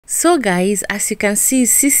So guys, as you can see,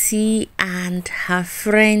 CeEC and her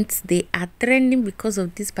friends, they are trending because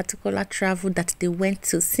of this particular travel that they went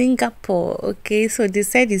to Singapore. Okay, so they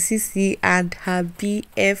said it's CeEC and her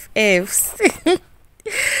BFFs.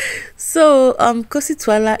 So KHOSI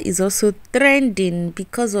Twala is also trending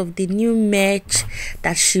because of the new merch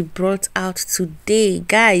that she brought out today.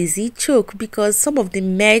 Guys, it choke because some of the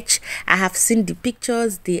merch, I have seen the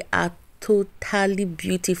pictures, they are totally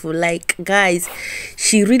beautiful. Like, guys,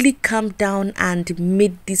 she really calmed down and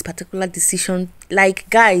made this particular decision. Like,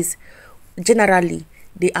 guys, generally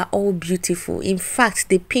they are all beautiful. In fact,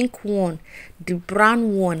 the pink one, the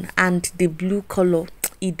brown one, and the blue color,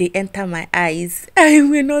 they enter my eyes. I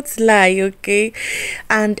will not lie, okay?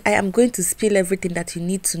 And I am going to spill everything that you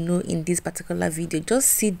need to know in this particular video. Just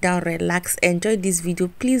sit down, relax, enjoy this video.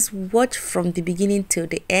 Please watch from the beginning till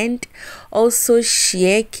the end. Also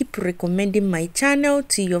share, keep recommending my channel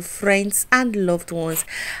to your friends and loved ones.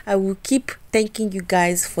 I will keep thanking you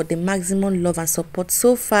guys for the maximum love and support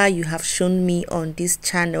so far you have shown me on this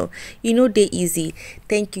channel. You know, they easy.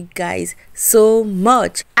 Thank you guys so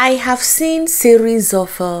much. I have seen series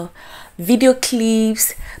of video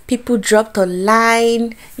clips people dropped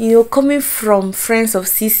online, you know, coming from friends of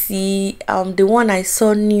CeEC. The one I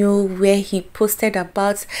saw new where he posted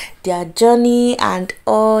about their journey and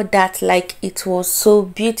all that. Like, it was so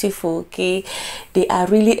beautiful. Okay, they are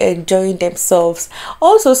really enjoying themselves.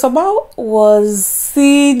 Also, somehow was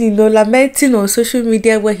seen, you know, lamenting on social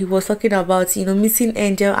media where he was talking about, you know, missing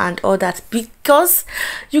Angel and all that, because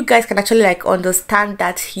you guys can actually like understand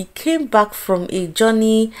that he came back from a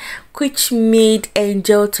journey which made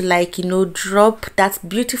Angel to, like, you know, drop that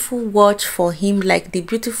beautiful watch for him, like the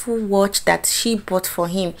beautiful watch that she bought for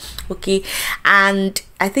him. Okay, and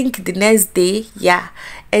I think the next day, yeah,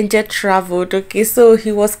 Angel traveled. Okay, so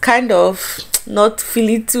he was kind of not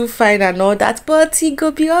feeling too fine and all that, but he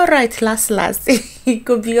go be all right. Last he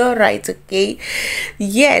go be all right. Okay,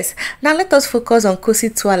 yes. Now let us focus on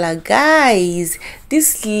KHOSI Twala, guys.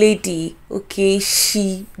 This lady, okay,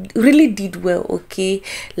 she really did well. Okay,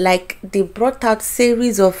 like, they brought out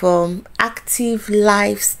series of active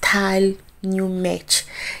lifestyle new merch.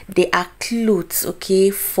 They are clothes, okay,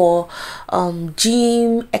 for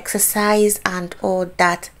gym, exercise and all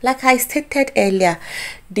that. Like I stated earlier,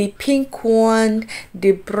 the pink one,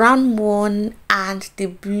 the brown one, and the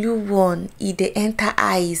blue one, they enter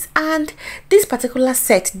eyes. And this particular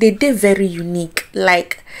set, they did very unique.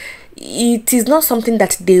 Like, it is not something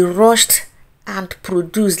that they rushed and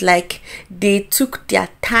produced. Like, they took their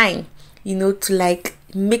time, you know, to like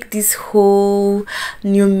make this whole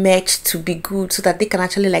new merch to be good, so that they can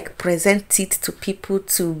actually like present it to people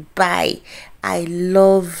to buy. I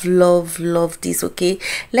love this. Okay,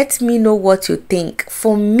 let me know what you think.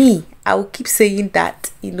 For me, I will keep saying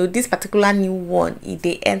that, you know, this particular new one,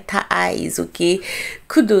 they enter eyes. Okay,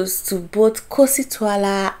 kudos to both KHOSI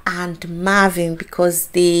Twala and Marvin, because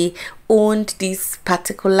they owned this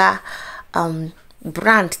particular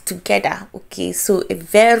brand together. Okay, so a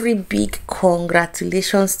very big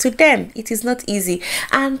congratulations to them. It is not easy.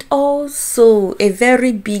 And also a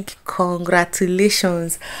very big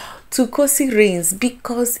congratulations to KHOSI Reigns,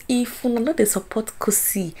 because if we not they support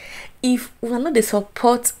KHOSI, if we not they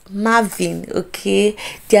support Marvin, okay,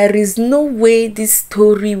 there is no way this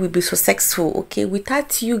story will be successful. Okay,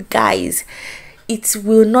 without you guys, it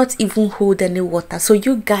will not even hold any water. So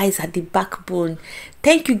you guys are the backbone.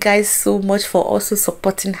 Thank you guys so much for also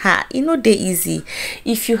supporting her. You know, they easy.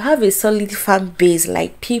 If you have a solid fan base,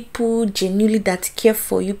 like people genuinely that care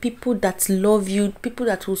for you, people that love you, people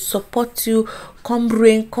that will support you, come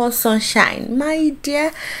rain, come sunshine, my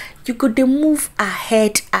dear, you go they move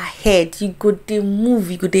ahead. You go they move,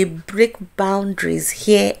 you go they break boundaries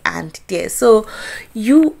here and there. So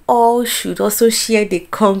you all should also share the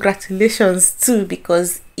congratulations too,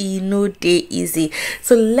 because you know they easy.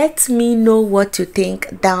 So let me know what you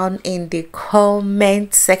think down in the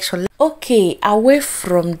comment section. Okay, away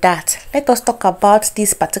from that, let us talk about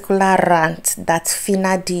this particular rant that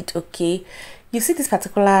PHYNA did. Okay, you see, this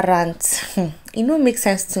particular rant, it don't make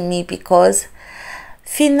sense to me, because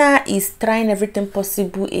PHYNA is trying everything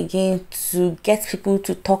possible again to get people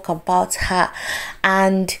to talk about her,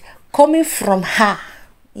 and coming from her,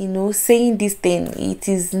 you know, saying this thing, it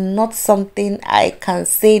is not something I can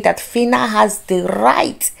say that PHYNA has the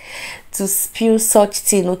right to spew such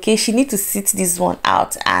thing. Okay, she need to sit this one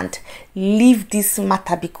out and leave this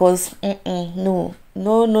matter, because no,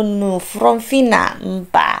 from PHYNA,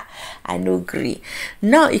 I no agree.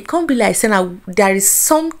 Now it can't be like saying now there is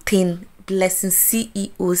something Blessing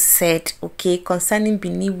CEO said, okay, concerning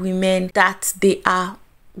Benin women, that they are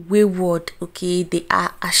wayward, okay, they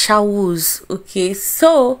are ashawos. Okay,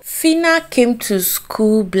 so PHYNA came to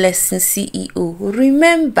school blessing CEO.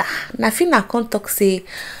 Remember, na PHYNA come talk say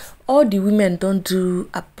all the women don't do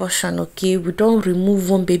abortion, okay, we don't remove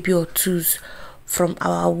one baby or two from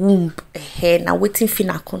our womb. Now waiting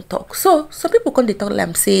PHYNA come talk. So some people come they talk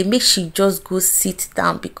like say make she just go sit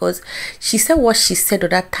down, because she said what she said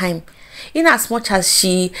at that time. In as much as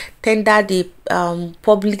she tendered the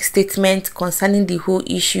public statement concerning the whole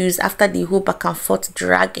issues after the whole back and forth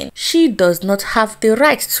dragging, she does not have the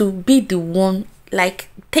right to be the one like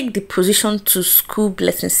take the position to school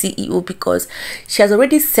blessing CEO, because she has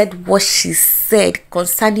already said what she said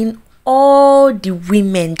concerning all the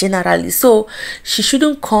women generally. So she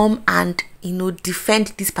shouldn't come and defend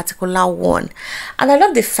this particular one. And I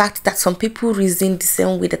love the fact that some people reason the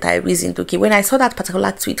same way that I reasoned. Okay, when I saw that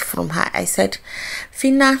particular tweet from her, I said,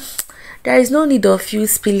 PHYNA, there is no need of you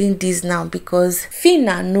spilling this now, because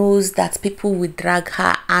PHYNA knows that people will drag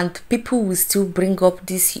her and people will still bring up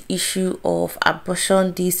this issue of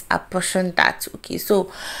abortion this, abortion that. Okay,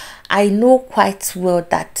 so I know quite well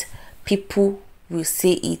that people will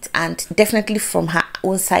say it, and definitely from her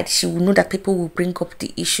own side she will know that people will bring up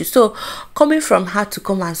the issue. So coming from her to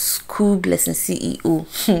come and school blessing CEO,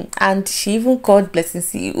 and she even called blessing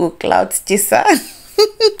CEO clout chaser.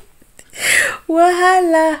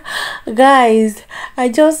 Wahala, guys, I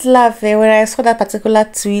just laughed when I saw that particular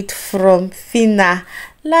tweet from PHYNA.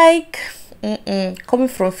 Like coming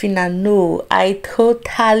from PHYNA, no, I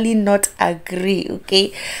totally not agree.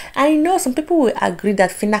 Okay, I know some people will agree that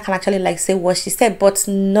PHYNA can actually like say what she said, but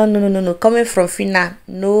no, coming from PHYNA,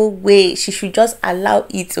 no way, she should just allow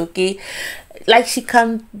it. Okay, like she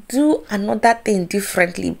can do another thing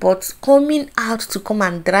differently, but coming out to come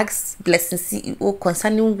and drag blessing CEO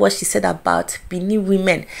concerning what she said about Benin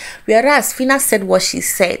women, whereas PHYNA said what she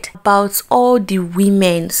said about all the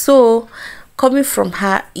women. So coming from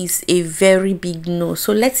her is a very big no.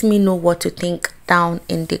 So let me know what you think down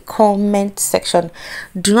in the comment section.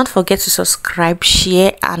 Do not forget to subscribe,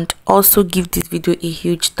 share, and also give this video a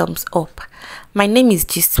huge thumbs up. My name is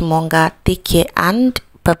Gistmonga. Take care and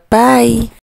bye bye.